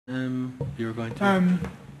You're going to...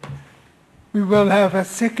 We will have a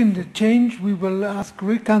second change. We will ask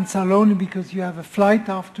Rick Anzalone because you have a flight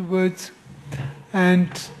afterwards. And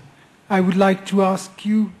I would like to ask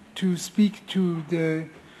you to speak to the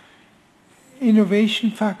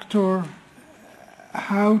innovation factor,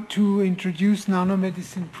 how to introduce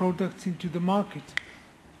nanomedicine products into the market.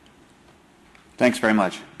 Thanks very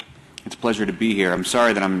much. It's a pleasure to be here. I'm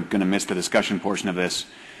sorry that I'm going to miss the discussion portion of this,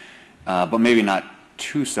 but maybe not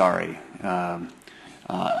too sorry. I'll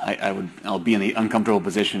be in the uncomfortable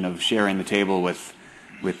position of sharing the table with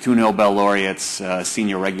two Nobel laureates, a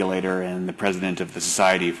senior regulator, and the president of the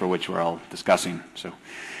society for which we're all discussing. So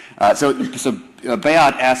Beat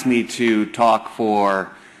asked me to talk for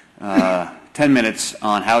 10 minutes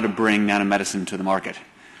on how to bring nanomedicine to the market.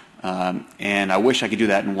 And I wish I could do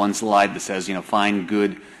that in one slide that says, find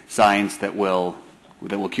good science that will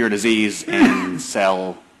cure disease and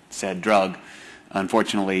sell said drug.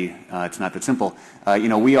 Unfortunately, it's not that simple.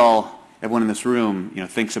 Everyone in this room,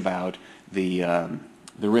 thinks about the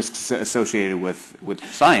risks associated with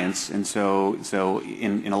science, and so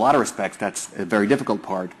in a lot of respects, that's a very difficult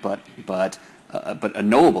part, but a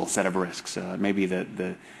knowable set of risks. Maybe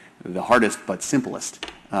the hardest but simplest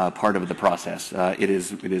part of the process. It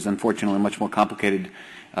is unfortunately much more complicated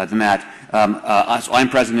than that. So I'm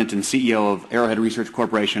president and CEO of Arrowhead Research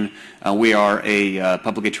Corporation. We are a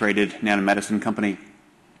publicly traded nanomedicine company.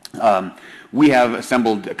 We have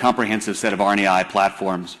assembled a comprehensive set of RNAi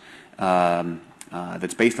platforms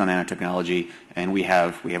that's based on nanotechnology, and we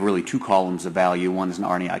have really two columns of value. One is in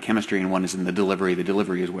RNAi chemistry, and one is in the delivery. The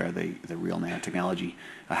delivery is where the real nanotechnology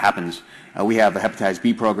happens. We have a hepatitis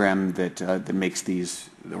B program that makes these,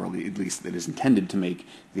 or at least that is intended to make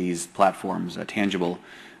these platforms tangible.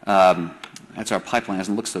 That's our pipeline. It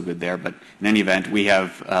doesn't look so good there, but in any event, we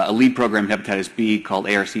have a lead program in hepatitis B called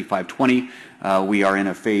ARC-520. We are in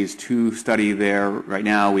a phase 2 study there right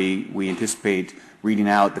now. We anticipate reading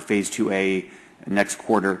out the phase 2A next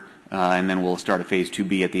quarter, and then we'll start a phase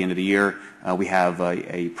 2B at the end of the year. We have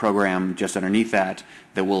a program just underneath that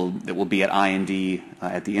will be at IND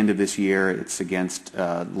at the end of this year. It's against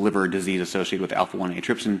liver disease associated with alpha-1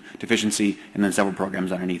 antitrypsin deficiency, and then several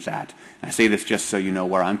programs underneath that. And I say this just so you know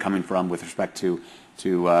where I'm coming from with respect to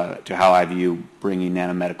how I view bringing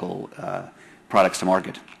nanomedical products to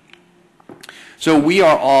market. So we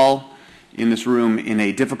are all in this room in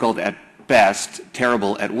a difficult at best,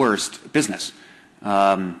 terrible at worst business.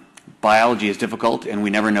 Biology is difficult, and we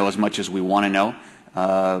never know as much as we want to know.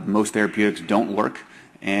 Most therapeutics don't work,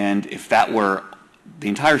 and if that were the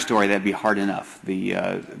entire story, that'd be hard enough. The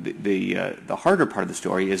harder part of the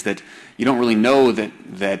story is that you don't really know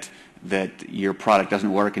that your product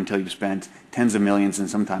doesn't work until you've spent tens of millions and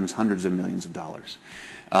sometimes hundreds of millions of dollars.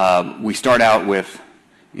 We start out with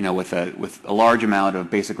a large amount of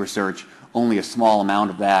basic research. Only a small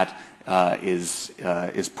amount of that is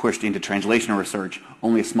pushed into translational research.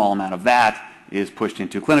 Only a small amount of that is pushed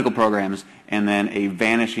into clinical programs, and then a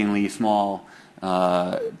vanishingly small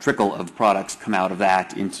trickle of products come out of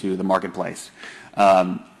that into the marketplace.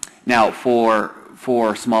 Now,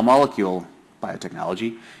 for small molecule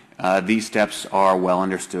biotechnology, these steps are well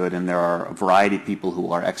understood, and there are a variety of people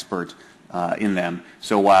who are expert in them.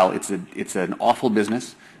 So while it's an awful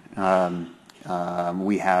business,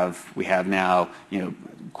 we have now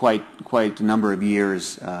quite a number of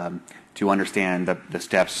years to understand the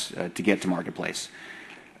steps to get to marketplace.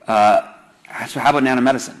 So how about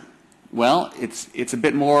nanomedicine? Well, it's a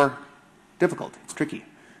bit more difficult. It's tricky.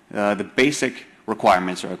 The basic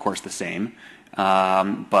requirements are, of course, the same,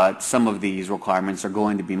 but some of these requirements are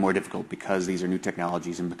going to be more difficult because these are new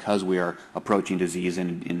technologies and because we are approaching disease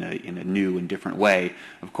in a new and different way.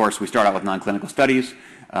 Of course, we start out with non-clinical studies,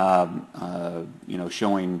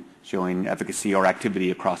 showing efficacy or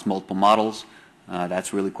activity across multiple models.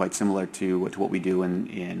 That's really quite similar to what we do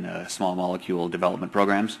in small molecule development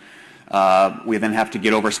programs. We then have to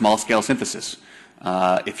get over small-scale synthesis.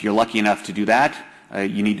 If you're lucky enough to do that,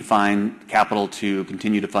 you need to find capital to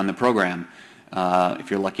continue to fund the program. If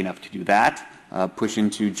you're lucky enough to do that, push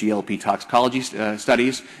into GLP toxicology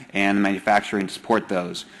studies and the manufacturing to support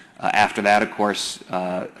those. After that, of course,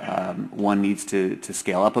 one needs to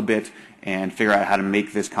scale up a bit and figure out how to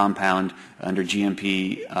make this compound under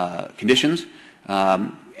GMP conditions,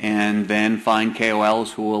 and then find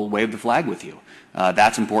KOLs who will wave the flag with you.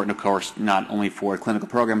 That's important, of course, not only for clinical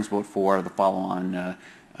programs, but for the follow-on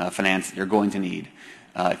finance that you're going to need.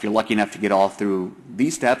 If you're lucky enough to get all through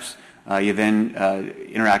these steps, you then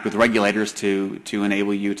interact with regulators to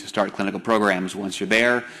enable you to start clinical programs. Once you're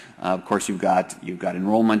there, of course, you've got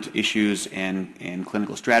enrollment issues and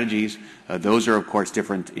clinical strategies. Those are, of course,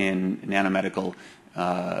 different in nanomedical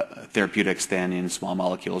therapeutics than in small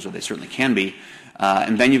molecules, or they certainly can be.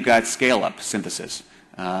 And then you've got scale-up synthesis.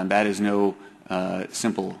 That is no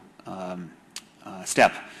simple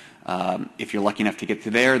step. If you're lucky enough to get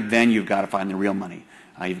to there, then you've got to find the real money.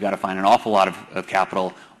 You've got to find an awful lot of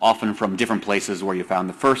capital, often from different places where you found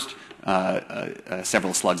the first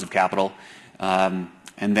several slugs of capital.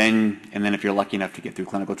 And then if you're lucky enough to get through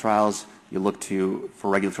clinical trials, you look for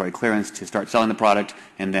regulatory clearance to start selling the product,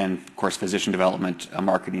 and then, of course, physician development,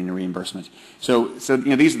 marketing, and reimbursement. So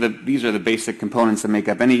these are the basic components that make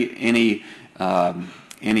up any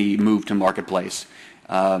move to marketplace.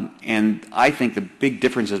 And I think the big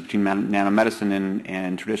differences between nanomedicine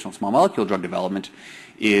and traditional small molecule drug development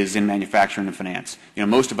is in manufacturing and finance.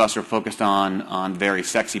 Most of us are focused on the very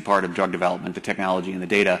sexy part of drug development, the technology and the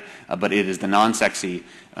data, but it is the non-sexy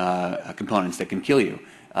components that can kill you.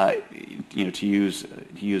 To use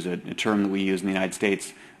a term that we use in the United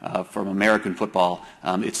States from American football,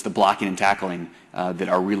 it's the blocking and tackling that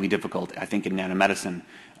are really difficult. I think in nanomedicine,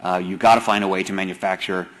 you've got to find a way to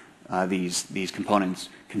manufacture these components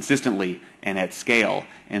consistently and at scale,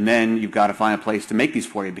 and then you've got to find a place to make these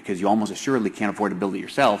for you, because you almost assuredly can't afford to build it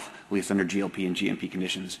yourself, at least under GLP and GMP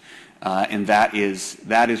conditions. And that is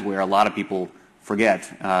where a lot of people forget.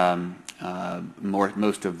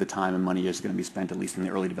 Most of the time and money is going to be spent, at least in the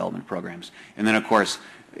early development programs. And then, of course,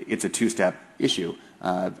 it's a two-step issue.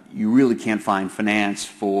 You really can't find finance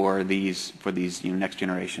for these next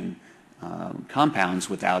generation compounds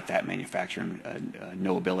without that manufacturing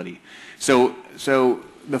knowability. So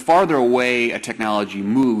the farther away a technology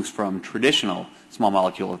moves from traditional small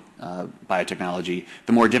molecule biotechnology,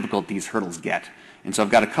 the more difficult these hurdles get. And so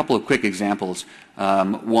I've got a couple of quick examples.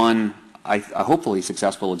 One, a hopefully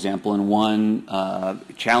successful example, and one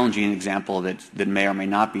challenging example that may or may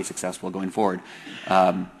not be successful going forward.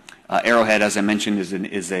 Arrowhead, as I mentioned,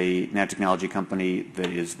 is a nanotechnology company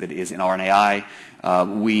that is in RNAi.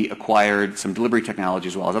 We acquired some delivery technology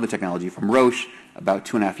as well as other technology from Roche about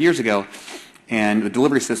 2.5 years ago, and the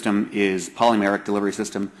delivery system is polymeric delivery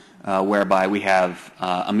system, whereby we have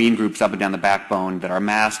amine groups up and down the backbone that are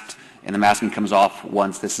masked, and the masking comes off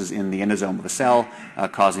once this is in the endosome of a cell,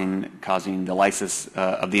 causing the lysis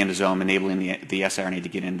of the endosome, enabling the siRNA to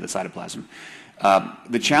get into the cytoplasm.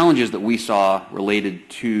 The challenges that we saw related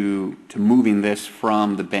to moving this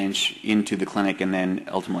from the bench into the clinic and then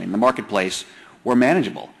ultimately in the marketplace were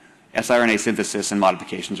manageable. siRNA synthesis and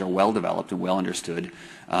modifications are well developed and well understood.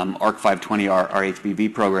 ARC-520, our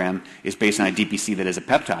HBV program, is based on a DPC that is a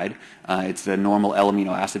peptide. It's a normal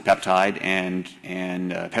L-amino acid peptide, and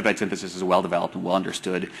peptide synthesis is well developed and well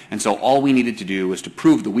understood. And so all we needed to do was to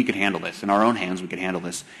prove that we could handle this. In our own hands, we could handle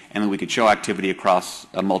this, and that we could show activity across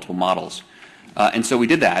multiple models. And so we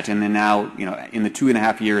did that, and then now, in the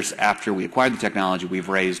 2.5 years after we acquired the technology, we've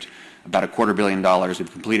raised about $250 million.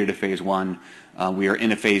 We've completed a phase 1. We are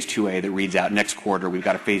in a phase 2A that reads out next quarter. We've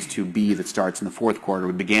got a phase 2B that starts in the fourth quarter.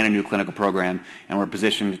 We began a new clinical program, and we're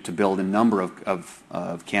positioned to build a number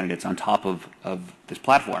of candidates on top of this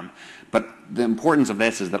platform. But the importance of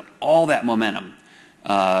this is that all that momentum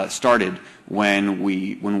started when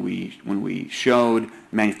we showed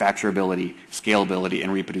manufacturability, scalability,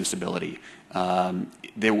 and reproducibility.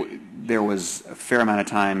 There was a fair amount of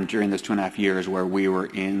time during those 2.5 years where we were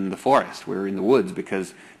in the forest, we were in the woods,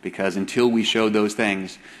 because until we showed those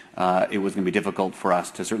things, it was going to be difficult for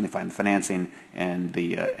us to certainly find the financing and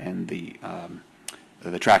the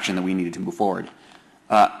traction that we needed to move forward.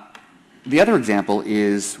 The other example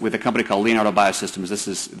is with a company called Leonardo Biosystems.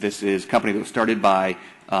 This is a company that was started by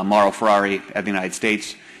Mauro Ferrari at the United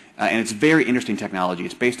States. And it's very interesting technology.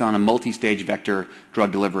 It's based on a multi-stage vector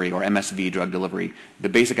drug delivery, or MSV drug delivery. The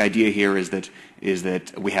basic idea here is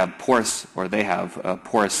that we have porous, or they have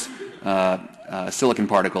porous silicon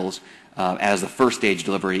particles as the first stage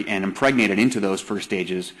delivery, and impregnated into those first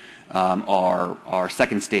stages are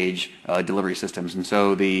second stage delivery systems. And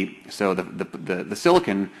so the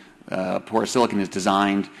silicon, porous silicon, is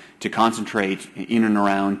designed to concentrate in and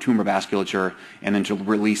around tumor vasculature, and then to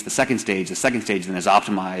release the second stage. The second stage then is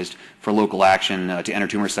optimized for local action to enter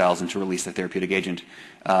tumor cells and to release the therapeutic agent.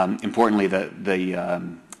 Importantly,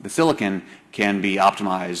 the silicon can be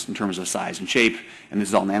optimized in terms of size and shape, and this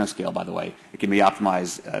is all nanoscale, by the way. It can be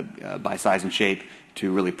optimized by size and shape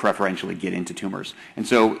to really preferentially get into tumors. And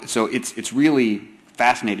so it's really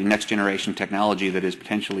fascinating next generation technology that is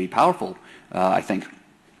potentially powerful, I think.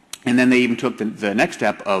 And then they even took the next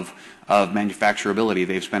step of manufacturability.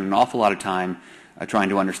 They've spent an awful lot of time trying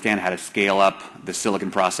to understand how to scale up the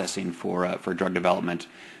silicon processing for drug development,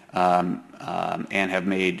 and have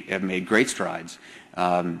made great strides.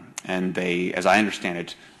 And they, as I understand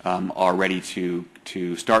it, are ready to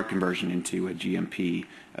to start conversion into a GMP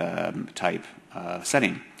type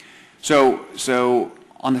setting. So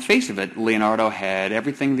on the face of it, Leonardo had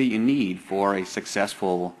everything that you need for a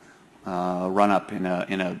successful run-up in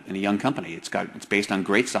a young company. It's based on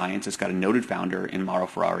great science. It's got a noted founder in Mauro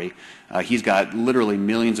Ferrari. He's got literally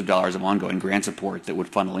millions of dollars of ongoing grant support that would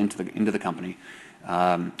funnel into the company.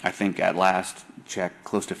 I think at last check,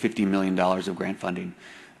 close to $50 million of grant funding.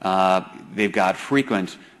 They've got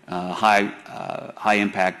frequent high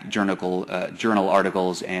impact journal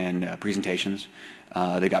articles and presentations.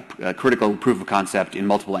 They've got a critical proof of concept in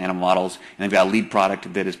multiple animal models, and they've got a lead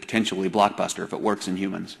product that is potentially blockbuster if it works in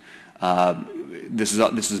humans. This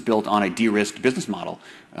is built on a de-risked business model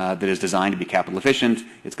that is designed to be capital efficient.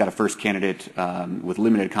 It's got a first candidate with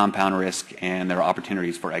limited compound risk, and there are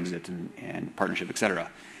opportunities for exit and partnership, et cetera.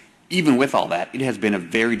 Even with all that, it has been a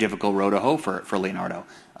very difficult road to hoe for Leonardo,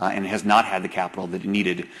 and it has not had the capital that it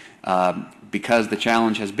needed because the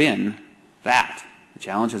challenge has been that. The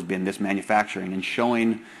challenge has been this manufacturing and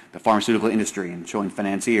showing the pharmaceutical industry and showing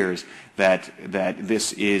financiers that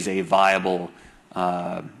this is a viable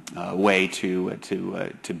way to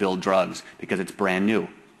build drugs because it's brand new.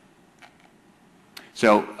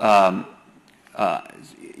 So,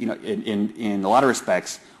 in a lot of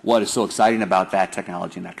respects, what is so exciting about that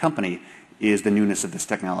technology and that company is the newness of this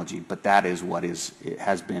technology. But that is what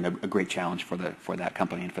has been a great challenge for that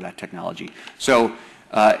company and for that technology. So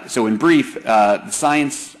in brief, the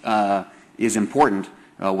science is important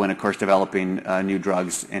when, of course, developing new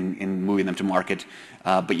drugs and moving them to market.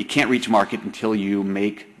 But you can't reach market until you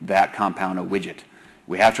make that compound a widget.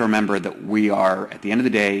 We have to remember that we are, at the end of the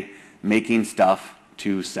day, making stuff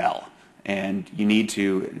to sell. And you need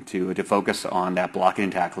to focus on that blocking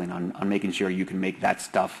and tackling, on making sure you can make that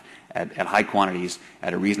stuff at high quantities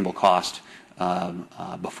at a reasonable cost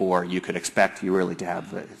before you could expect you really to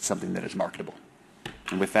have something that is marketable.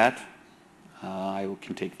 And with that, I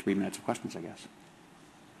can take 3 minutes of questions, I guess.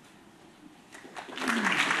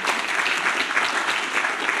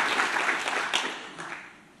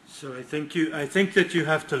 So I think that you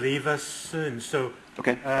have to leave us soon. So,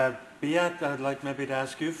 okay. Beat, I'd like maybe to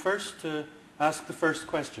ask you first to ask the first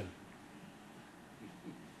question.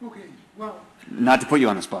 Okay. Well. Not to put you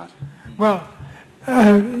on the spot. Well,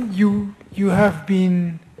 you have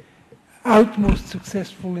been utmost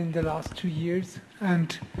successful in the last 2 years,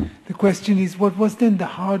 and the question is, what was then the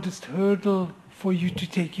hardest hurdle for you to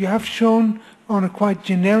take? You have shown on a quite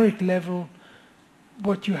generic level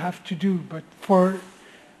what you have to do, but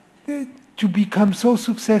to become so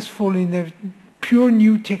successful in a pure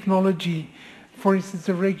new technology, for instance,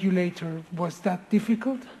 a regulator, was that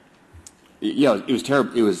difficult? Yeah, it was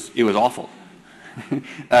terrible. It was awful.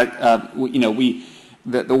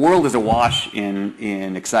 The world is awash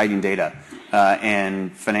in exciting data,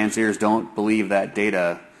 and financiers don't believe that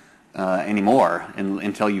data anymore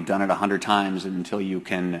until you've done it 100 times, and until you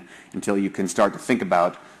can start to think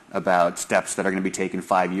about steps that are going to be taken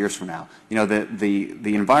 5 years from now.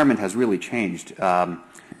 The environment has really changed.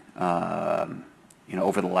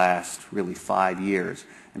 Over the last really 5 years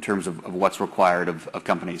in terms of what's required of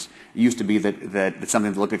companies. It used to be that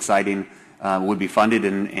something that looked exciting would be funded,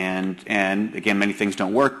 and again, many things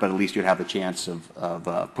don't work, but at least you'd have the chance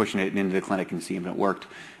of pushing it into the clinic and seeing if it worked.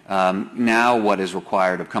 Now what is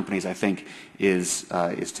required of companies, I think, is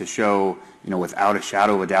to show, without a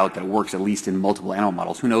shadow of a doubt that it works at least in multiple animal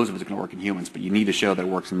models. Who knows if it's going to work in humans, but you need to show that it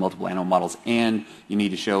works in multiple animal models, and you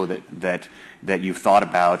need to show that you've thought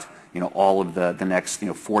about all of the next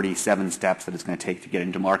 47 steps that it's going to take to get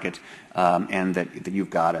into market, and that you've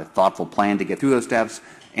got a thoughtful plan to get through those steps,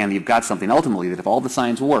 and you've got something ultimately that, if all the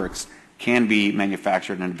science works, can be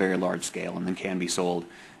manufactured on a very large scale and then can be sold.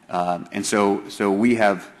 And so we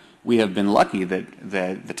have been lucky that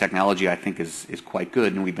the technology, I think, is quite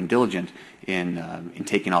good, and we've been diligent in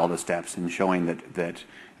taking all those steps and showing that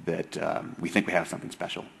we think we have something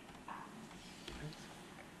special.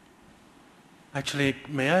 Actually,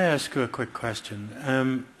 may I ask you a quick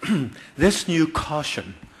question? This new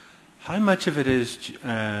caution, how much of it is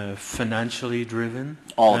financially driven?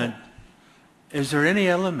 All of it. Is there any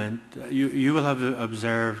element, you will have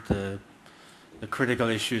observed the critical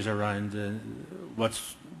issues around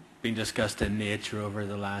what's been discussed in Nature over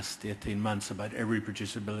the last 18 months about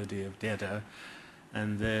irreproducibility of data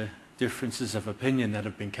and the differences of opinion that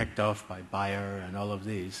have been kicked off by Bayer and all of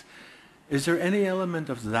these. Is there any element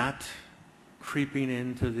of that creeping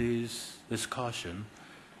into this caution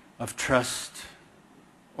of trust,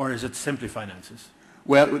 or is it simply finances?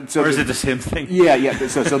 Well, or is it the same thing? Yeah.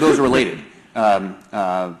 So those are related.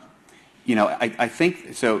 I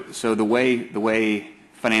think so. The way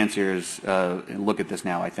financiers look at this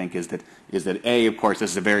now, I think, is that A, of course,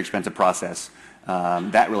 this is a very expensive process.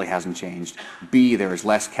 That really hasn't changed. B, there is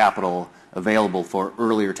less capital available for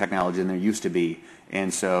earlier technology than there used to be,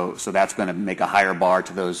 and so that's going to make a higher bar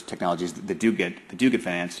to those technologies that do get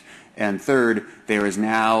financed. And third, there is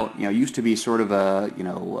now, used to be sort of a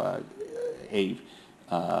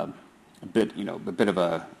bit of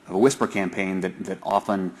a whisper campaign that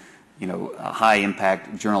often, high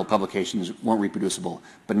impact journal publications weren't reproducible.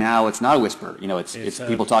 But now it's not a whisper. It's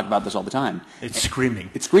people talk about this all the time. It's screaming.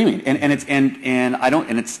 It's screaming, I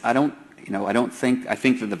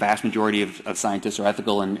think that the vast majority of scientists are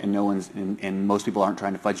ethical, and most people aren't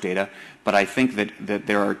trying to fudge data. But I think that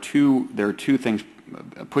there are two things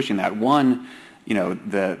pushing that. One,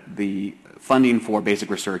 the funding for basic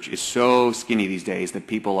research is so skinny these days that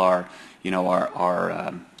people are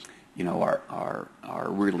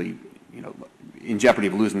really in jeopardy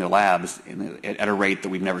of losing their labs at a rate that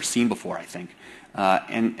we've never seen before, I think.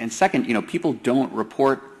 And second, people don't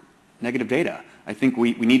report negative data. I think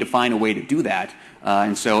we need to find a way to do that.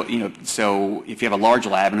 And so if you have a large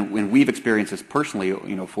lab, and we've experienced this personally,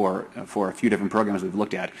 for a few different programs we've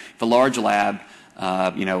looked at, if a large lab,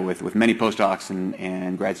 with many postdocs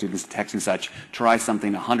and grad students, techs and such, try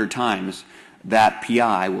something 100 times, that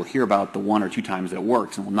PI will hear about the 1 or 2 times that it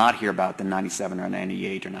works, and will not hear about the 97 or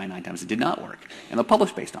 98 or 99 times it did not work, and they'll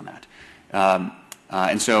publish based on that.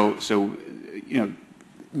 And so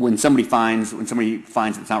when somebody finds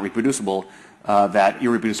it's not reproducible, that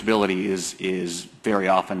irreproducibility is very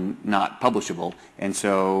often not publishable, and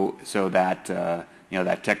so that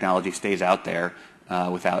that technology stays out there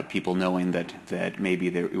without people knowing that maybe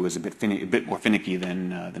it was a bit more finicky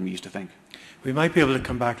than we used to think. We might be able to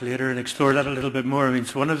come back later and explore that a little bit more. I mean,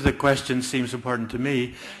 so one of the questions seems important to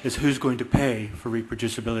me is who's going to pay for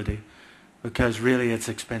reproducibility, because really it's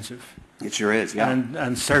expensive. It sure is, yeah.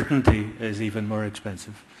 And certainty is even more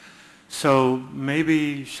expensive. So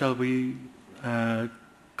maybe shall we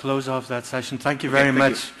close off that session? Thank you very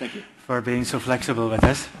much Thank you for being so flexible with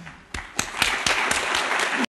us.